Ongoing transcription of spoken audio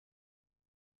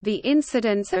The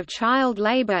incidence of child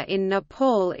labor in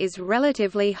Nepal is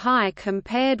relatively high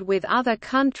compared with other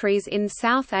countries in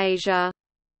South Asia.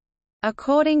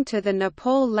 According to the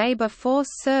Nepal Labour Force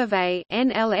Survey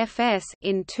 (NLFS),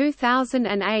 in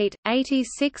 2008,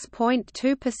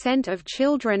 86.2% of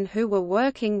children who were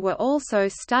working were also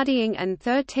studying and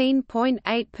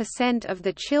 13.8% of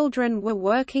the children were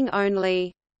working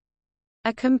only.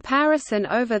 A comparison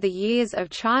over the years of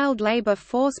child labor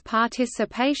force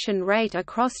participation rate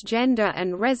across gender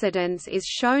and residence is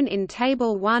shown in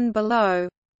Table 1 below.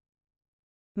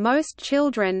 Most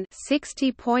children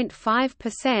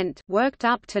 60.5% worked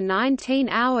up to 19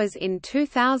 hours in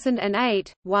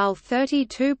 2008, while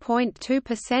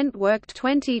 32.2% worked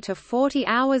 20 to 40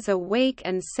 hours a week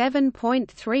and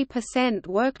 7.3%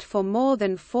 worked for more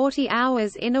than 40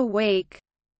 hours in a week.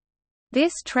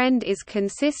 This trend is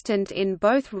consistent in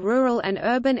both rural and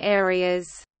urban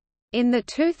areas. In the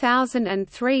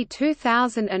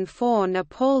 2003–2004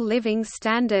 Nepal Living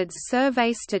Standards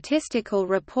Survey Statistical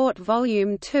Report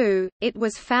Volume 2, it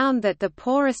was found that the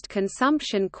poorest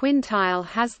consumption quintile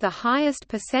has the highest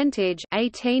percentage,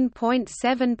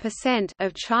 18.7%,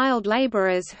 of child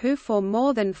laborers who for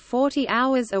more than 40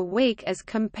 hours a week as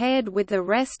compared with the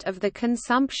rest of the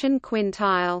consumption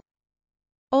quintile.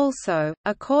 Also,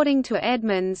 according to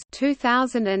Edmonds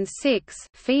 2006,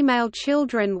 female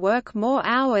children work more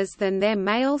hours than their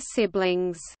male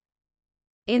siblings.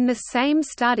 In the same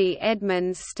study,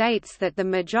 Edmonds states that the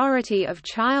majority of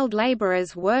child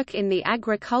laborers work in the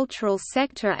agricultural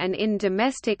sector and in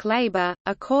domestic labor.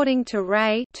 According to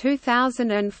Ray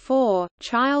 2004,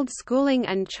 child schooling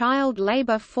and child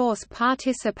labor force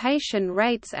participation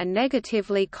rates are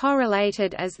negatively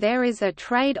correlated as there is a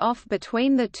trade-off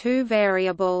between the two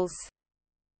variables.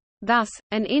 Thus,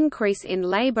 an increase in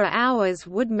labor hours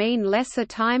would mean lesser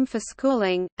time for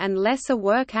schooling, and lesser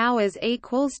work hours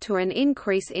equals to an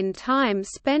increase in time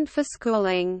spent for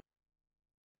schooling.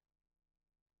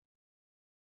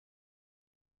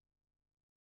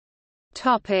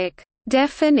 Topic: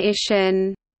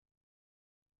 Definition.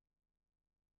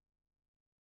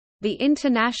 The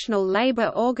International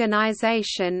Labour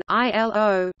Organization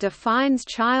 (ILO) defines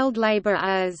child labor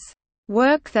as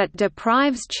work that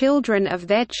deprives children of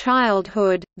their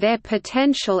childhood, their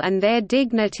potential and their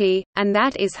dignity, and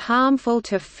that is harmful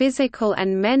to physical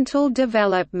and mental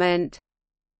development.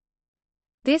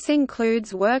 This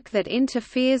includes work that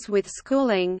interferes with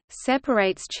schooling,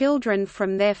 separates children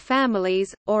from their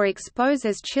families, or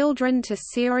exposes children to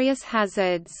serious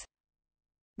hazards.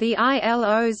 The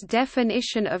ILO's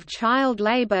definition of child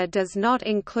labor does not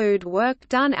include work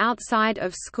done outside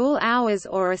of school hours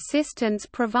or assistance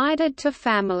provided to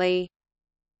family.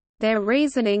 Their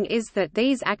reasoning is that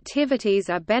these activities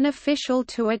are beneficial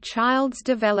to a child's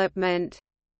development.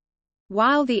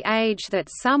 While the age that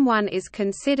someone is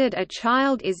considered a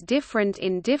child is different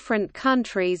in different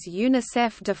countries,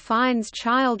 UNICEF defines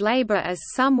child labor as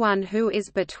someone who is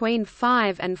between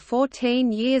 5 and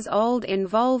 14 years old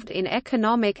involved in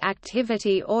economic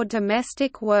activity or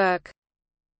domestic work.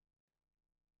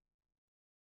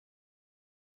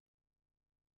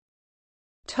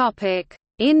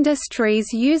 Industries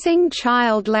using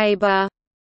child labor.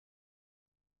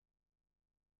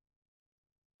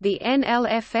 The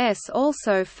NLFS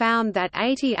also found that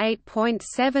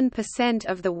 88.7%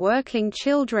 of the working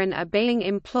children are being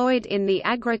employed in the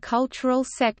agricultural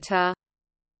sector.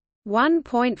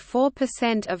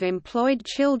 1.4% of employed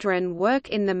children work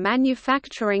in the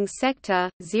manufacturing sector,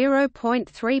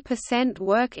 0.3%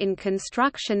 work in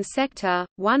construction sector,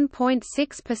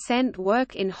 1.6%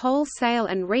 work in wholesale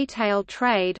and retail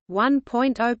trade,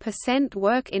 1.0%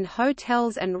 work in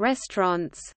hotels and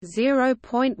restaurants,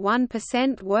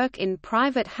 0.1% work in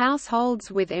private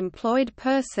households with employed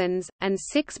persons, and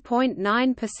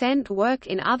 6.9% work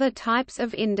in other types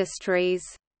of industries.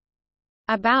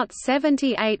 About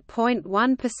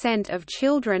 78.1% of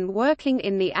children working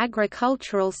in the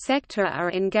agricultural sector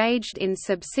are engaged in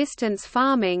subsistence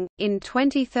farming. In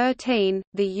 2013,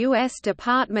 the U.S.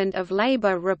 Department of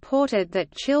Labor reported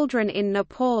that children in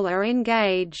Nepal are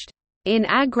engaged in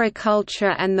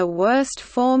agriculture and the worst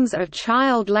forms of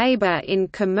child labor in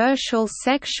commercial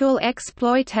sexual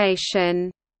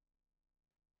exploitation.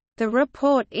 The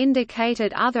report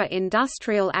indicated other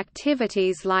industrial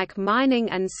activities like mining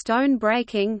and stone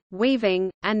breaking, weaving,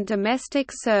 and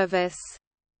domestic service.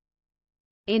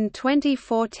 In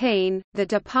 2014, the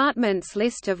department's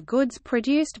list of goods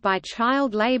produced by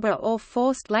child labor or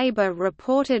forced labor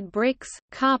reported bricks,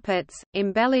 carpets,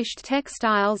 embellished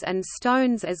textiles and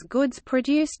stones as goods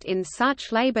produced in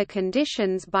such labor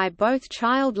conditions by both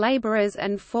child laborers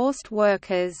and forced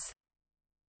workers.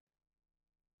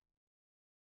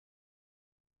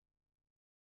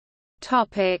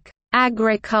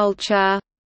 Agriculture.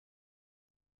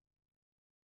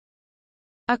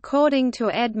 According to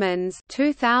Edmonds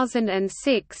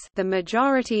 2006, the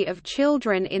majority of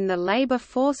children in the labor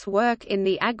force work in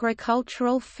the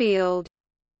agricultural field.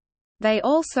 They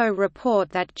also report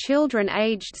that children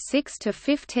aged 6 to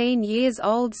 15 years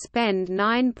old spend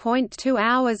 9.2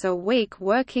 hours a week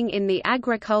working in the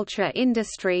agriculture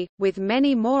industry, with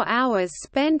many more hours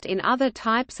spent in other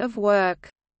types of work.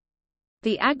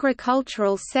 The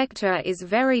agricultural sector is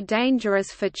very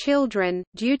dangerous for children,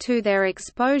 due to their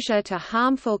exposure to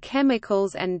harmful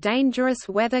chemicals and dangerous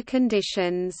weather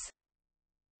conditions.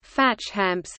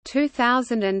 Fatchamps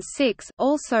 2006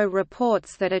 also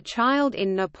reports that a child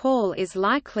in Nepal is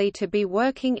likely to be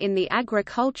working in the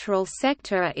agricultural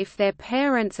sector if their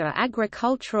parents are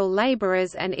agricultural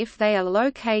laborers and if they are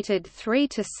located 3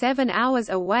 to 7 hours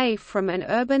away from an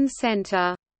urban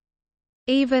center.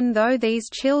 Even though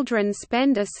these children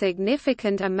spend a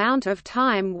significant amount of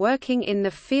time working in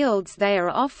the fields, they are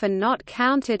often not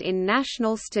counted in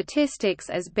national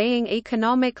statistics as being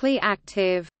economically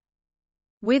active.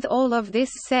 With all of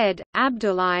this said,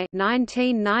 Abdullahi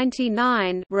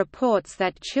 1999 reports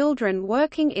that children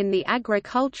working in the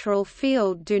agricultural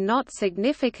field do not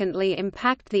significantly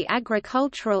impact the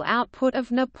agricultural output of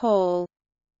Nepal.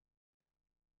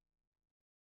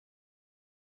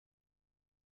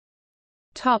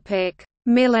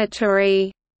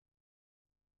 Military.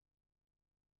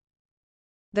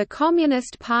 The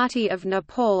Communist Party of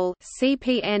Nepal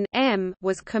 (CPN-M)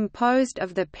 was composed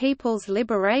of the People's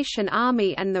Liberation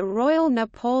Army and the Royal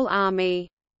Nepal Army.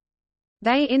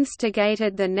 They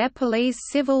instigated the Nepalese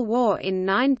Civil War in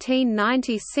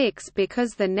 1996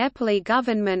 because the Nepali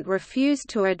government refused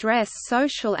to address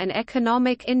social and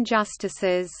economic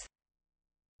injustices.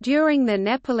 During the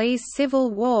Nepalese Civil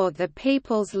War, the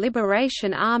People's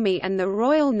Liberation Army and the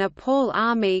Royal Nepal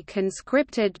Army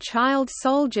conscripted child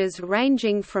soldiers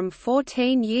ranging from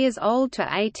 14 years old to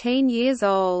 18 years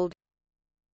old.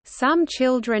 Some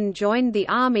children joined the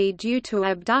army due to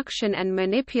abduction and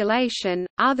manipulation,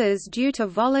 others due to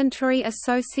voluntary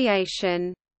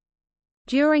association.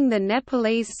 During the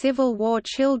Nepalese Civil War,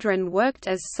 children worked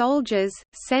as soldiers,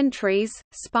 sentries,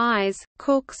 spies,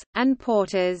 cooks, and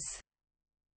porters.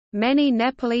 Many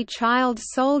Nepali child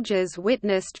soldiers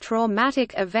witnessed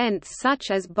traumatic events such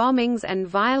as bombings and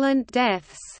violent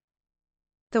deaths.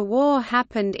 The war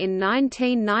happened in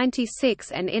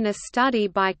 1996, and in a study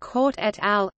by Court et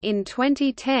al. In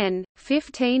 2010,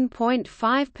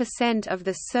 15.5% of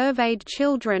the surveyed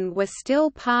children were still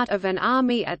part of an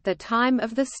army at the time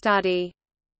of the study.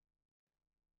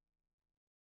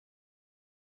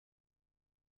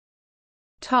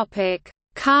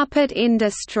 Carpet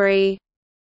industry.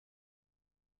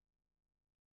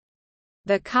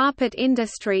 The carpet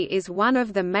industry is one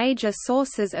of the major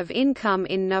sources of income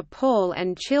in Nepal,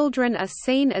 and children are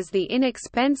seen as the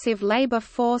inexpensive labor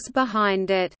force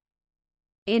behind it.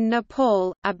 In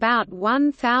Nepal, about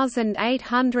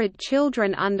 1,800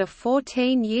 children under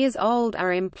 14 years old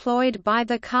are employed by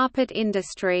the carpet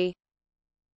industry.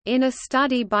 In a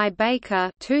study by Baker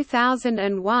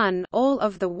 2001, all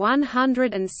of the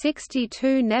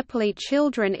 162 Nepali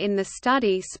children in the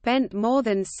study spent more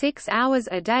than 6 hours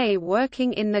a day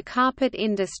working in the carpet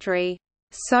industry.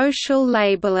 Social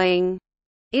labeling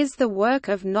is the work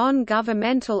of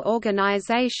non-governmental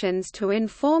organizations to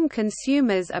inform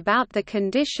consumers about the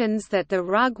conditions that the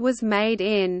rug was made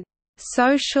in.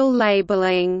 Social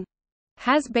labeling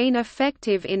has been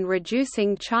effective in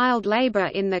reducing child labor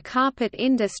in the carpet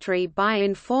industry by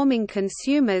informing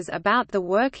consumers about the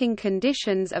working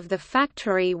conditions of the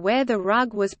factory where the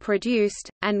rug was produced,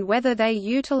 and whether they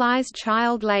utilize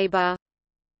child labor.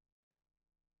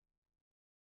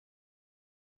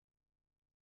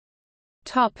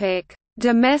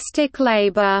 Domestic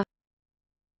labor.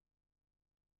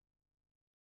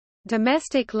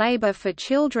 Domestic labor for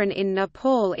children in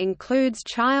Nepal includes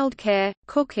childcare,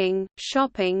 cooking,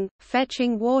 shopping,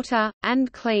 fetching water,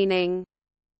 and cleaning.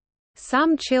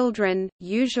 Some children,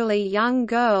 usually young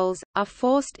girls, are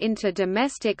forced into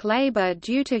domestic labor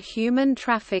due to human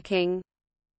trafficking.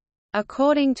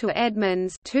 According to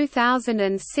Edmonds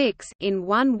 2006, in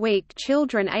 1 week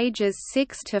children ages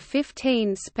 6 to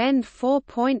 15 spend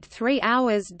 4.3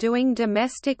 hours doing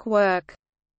domestic work.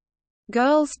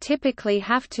 Girls typically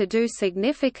have to do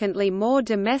significantly more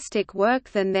domestic work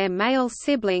than their male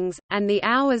siblings, and the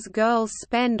hours girls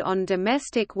spend on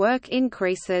domestic work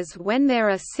increases when there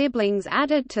are siblings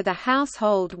added to the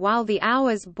household, while the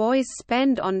hours boys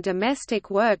spend on domestic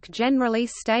work generally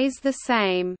stays the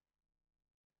same.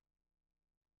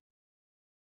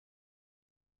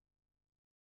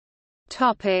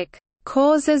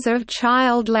 Causes of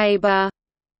child labor.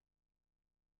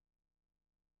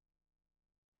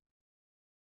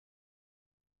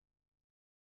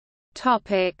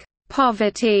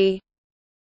 Poverty.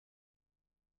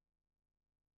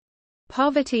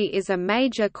 Poverty is a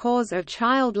major cause of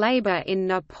child labor in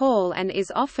Nepal and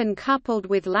is often coupled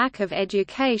with lack of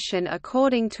education,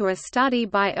 according to a study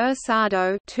by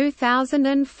Ursado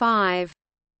 2005.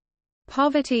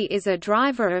 Poverty is a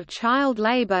driver of child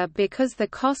labor because the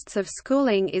costs of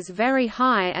schooling is very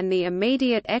high and the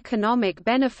immediate economic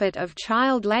benefit of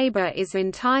child labor is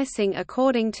enticing,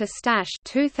 according to Stash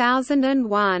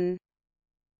 2001.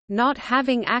 Not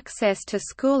having access to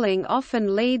schooling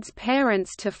often leads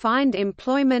parents to find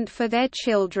employment for their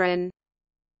children.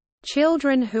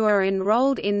 Children who are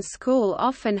enrolled in school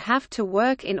often have to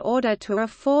work in order to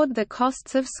afford the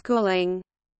costs of schooling.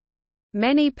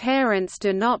 Many parents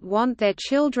do not want their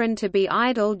children to be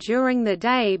idle during the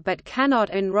day but cannot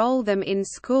enroll them in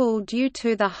school due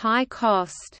to the high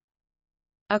cost.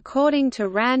 According to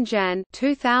Ranjan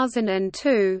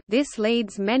 2002, this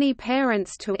leads many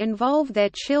parents to involve their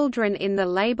children in the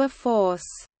labor force.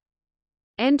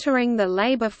 Entering the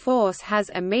labor force has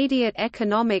immediate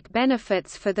economic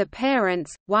benefits for the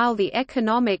parents, while the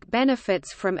economic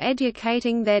benefits from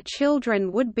educating their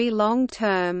children would be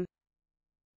long-term.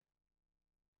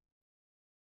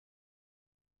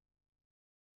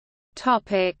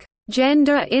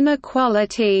 Gender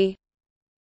inequality.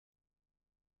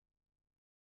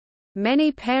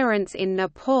 Many parents in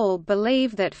Nepal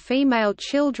believe that female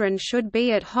children should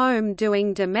be at home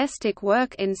doing domestic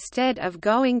work instead of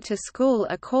going to school,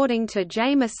 according to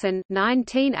Jameson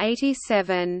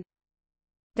 1987.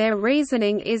 Their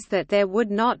reasoning is that there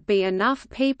would not be enough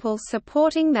people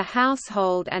supporting the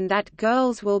household and that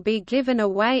girls will be given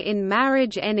away in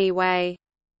marriage anyway.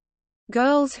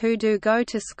 Girls who do go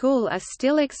to school are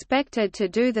still expected to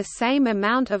do the same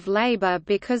amount of labor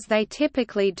because they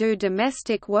typically do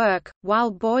domestic work, while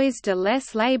boys do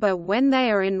less labor when they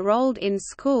are enrolled in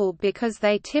school because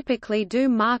they typically do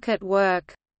market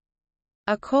work.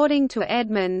 According to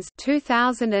Edmonds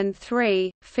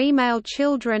 2003, female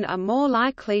children are more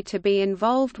likely to be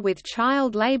involved with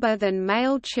child labor than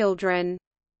male children.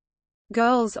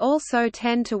 Girls also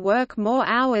tend to work more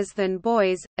hours than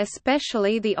boys,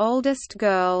 especially the oldest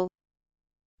girl.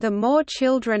 The more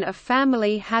children a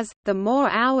family has, the more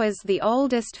hours the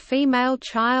oldest female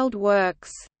child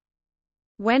works.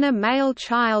 When a male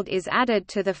child is added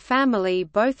to the family,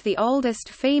 both the oldest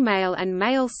female and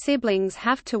male siblings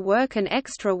have to work an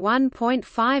extra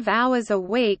 1.5 hours a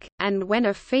week, and when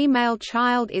a female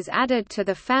child is added to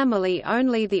the family,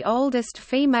 only the oldest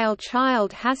female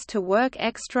child has to work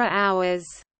extra hours.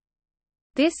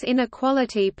 This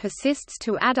inequality persists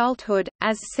to adulthood,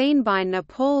 as seen by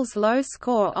Nepal's low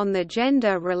score on the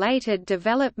Gender-Related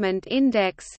Development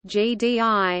Index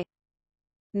 (GDI).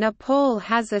 Nepal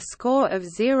has a score of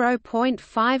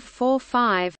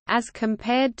 0.545, as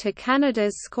compared to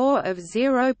Canada's score of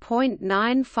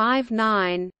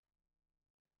 0.959.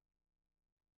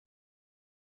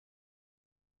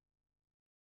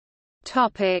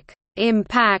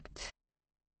 Impact.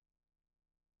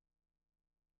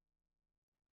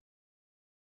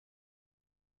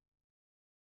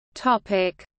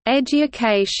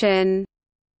 Education.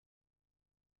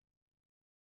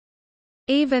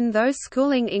 Even though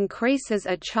schooling increases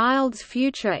a child's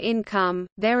future income,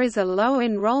 there is a low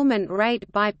enrollment rate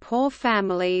by poor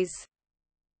families.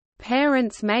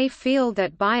 Parents may feel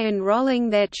that by enrolling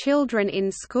their children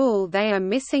in school they are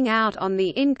missing out on the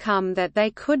income that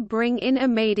they could bring in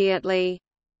immediately.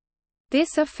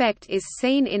 This effect is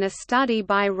seen in a study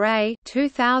by Ray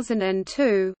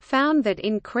 2002 found that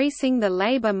increasing the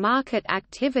labor market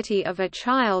activity of a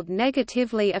child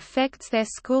negatively affects their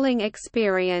schooling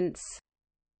experience.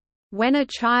 When a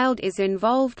child is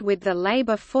involved with the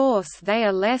labor force, they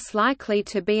are less likely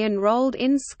to be enrolled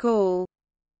in school.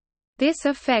 This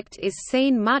effect is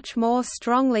seen much more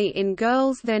strongly in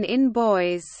girls than in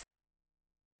boys.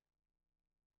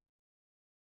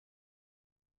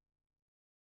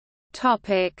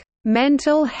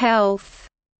 Mental health.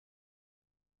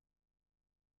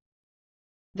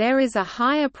 There is a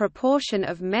higher proportion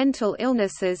of mental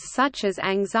illnesses such as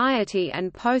anxiety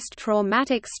and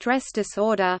post-traumatic stress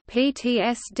disorder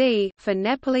 (PTSD) for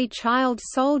Nepali child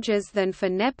soldiers than for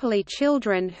Nepali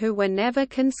children who were never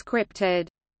conscripted.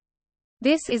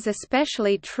 This is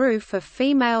especially true for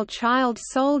female child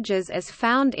soldiers, as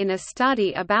found in a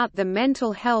study about the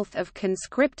mental health of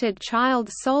conscripted child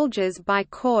soldiers by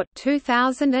Court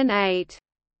 2008.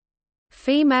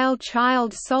 Female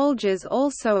child soldiers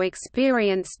also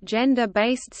experienced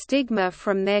gender-based stigma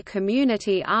from their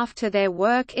community after their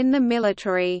work in the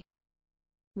military.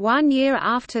 1 year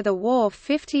after the war,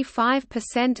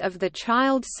 55% of the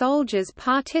child soldiers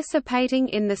participating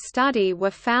in the study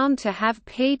were found to have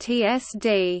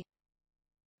PTSD.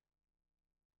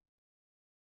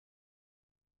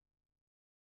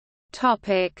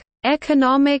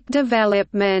 Economic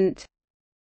development.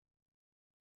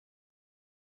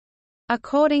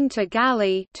 According to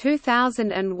Galley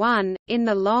 2001, in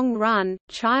the long run,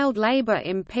 child labor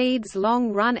impedes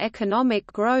long-run economic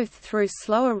growth through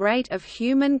slower rate of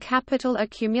human capital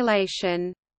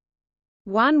accumulation.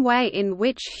 One way in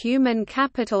which human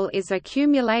capital is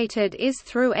accumulated is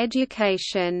through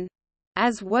education.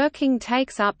 As working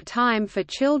takes up time for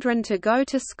children to go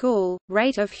to school,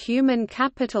 rate of human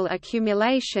capital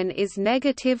accumulation is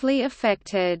negatively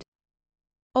affected.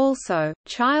 Also,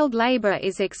 child labor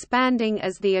is expanding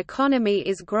as the economy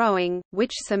is growing,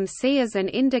 which some see as an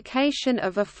indication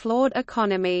of a flawed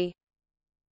economy.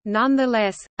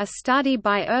 Nonetheless, a study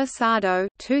by Ursado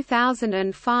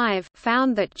 2005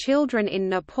 found that children in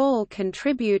Nepal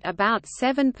contribute about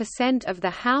 7% of the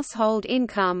household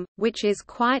income, which is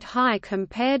quite high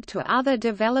compared to other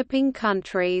developing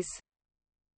countries.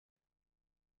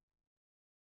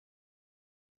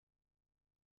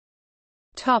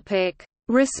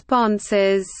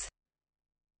 Responses.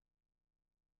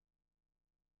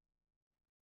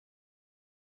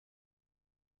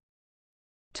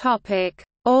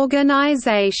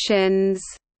 Organizations.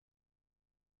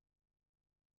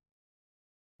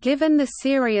 Given the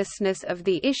seriousness of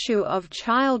the issue of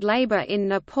child labor in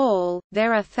Nepal,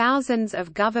 there are thousands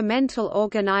of governmental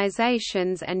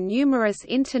organizations and numerous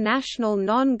international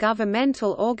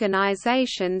non-governmental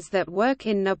organizations that work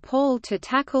in Nepal to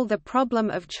tackle the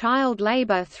problem of child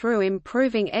labor through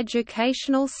improving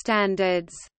educational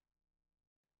standards.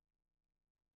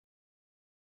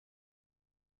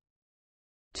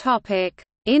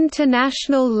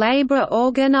 International Labour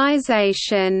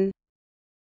Organization.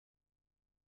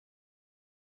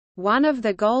 One of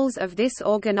the goals of this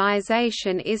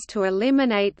organization is to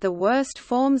eliminate the worst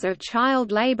forms of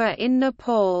child labor in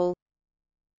Nepal.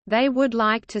 They would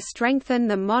like to strengthen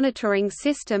the monitoring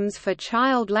systems for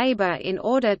child labor in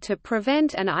order to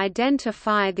prevent and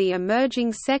identify the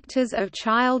emerging sectors of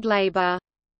child labor.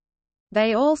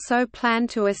 They also plan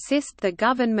to assist the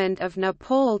government of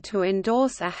Nepal to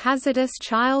endorse a hazardous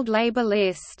child labor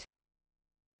list.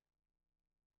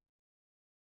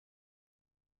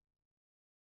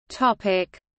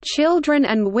 Children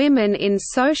and Women in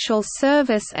Social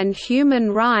Service and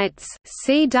Human Rights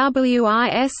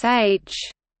 (CWISH).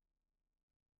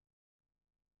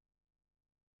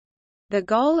 The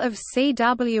goal of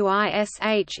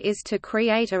CWISH is to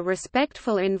create a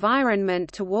respectful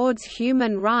environment towards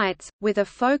human rights, with a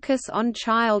focus on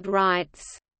child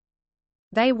rights.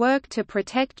 They work to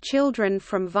protect children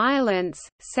from violence,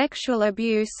 sexual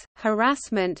abuse,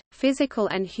 harassment, physical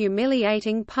and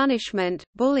humiliating punishment,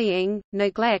 bullying,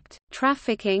 neglect,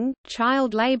 trafficking,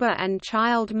 child labor and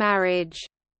child marriage.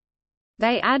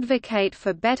 They advocate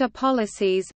for better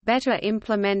policies, better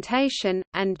implementation,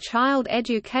 and child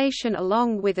education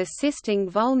along with assisting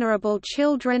vulnerable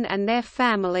children and their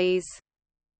families.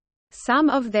 Some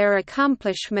of their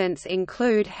accomplishments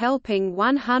include helping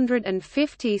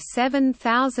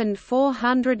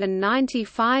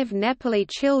 157,495 Nepali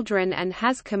children and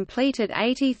has completed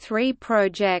 83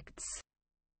 projects.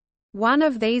 One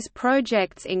of these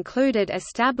projects included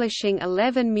establishing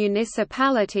 11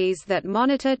 municipalities that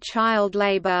monitor child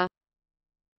labor.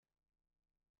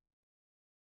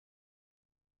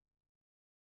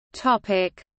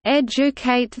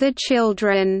 Educate the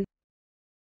children.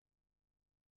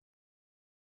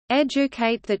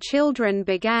 Educate the Children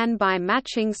began by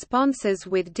matching sponsors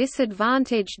with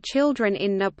disadvantaged children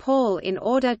in Nepal in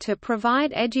order to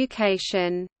provide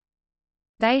education.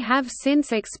 They have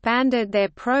since expanded their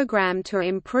program to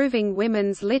improving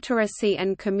women's literacy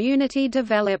and community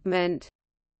development.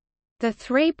 The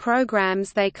 3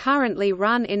 programs they currently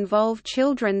run involve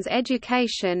children's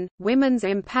education, women's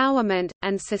empowerment,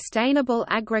 and sustainable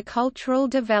agricultural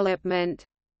development.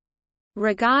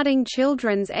 Regarding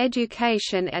children's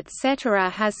education etc.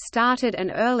 has started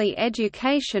an early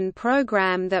education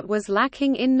program that was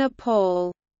lacking in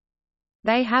Nepal.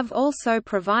 They have also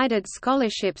provided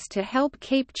scholarships to help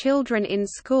keep children in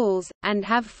schools, and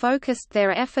have focused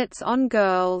their efforts on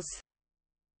girls.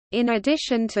 In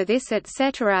addition to this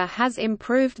etc. has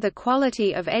improved the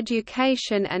quality of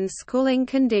education and schooling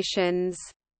conditions.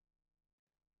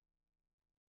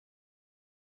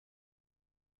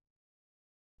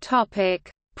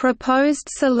 Proposed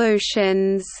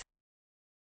solutions.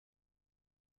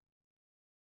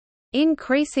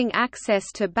 Increasing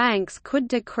access to banks could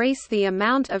decrease the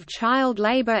amount of child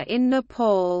labor in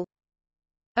Nepal.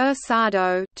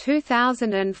 Ursado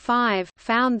 2005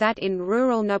 found that in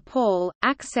rural Nepal,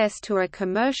 access to a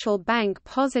commercial bank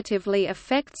positively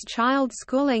affects child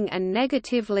schooling and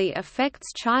negatively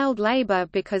affects child labor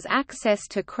because access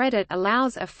to credit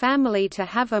allows a family to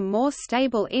have a more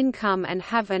stable income and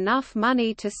have enough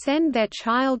money to send their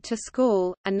child to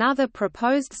school. Another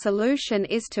proposed solution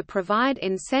is to provide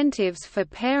incentives for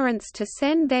parents to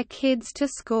send their kids to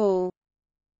school.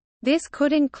 This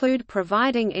could include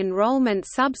providing enrollment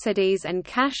subsidies and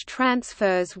cash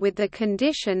transfers with the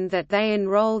condition that they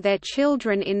enroll their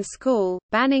children in school.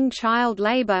 Banning child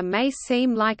labor may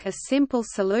seem like a simple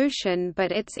solution,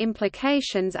 but its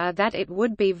implications are that it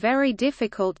would be very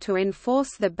difficult to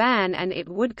enforce the ban and it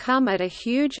would come at a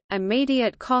huge,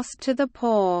 immediate cost to the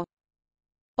poor.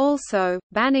 Also,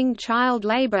 banning child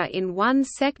labor in one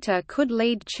sector could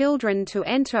lead children to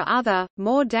enter other,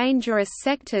 more dangerous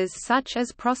sectors such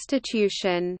as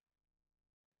prostitution.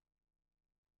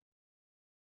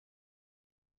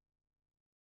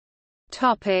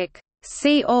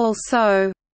 See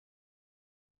also: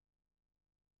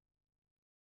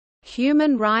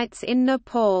 Human rights in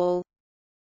Nepal.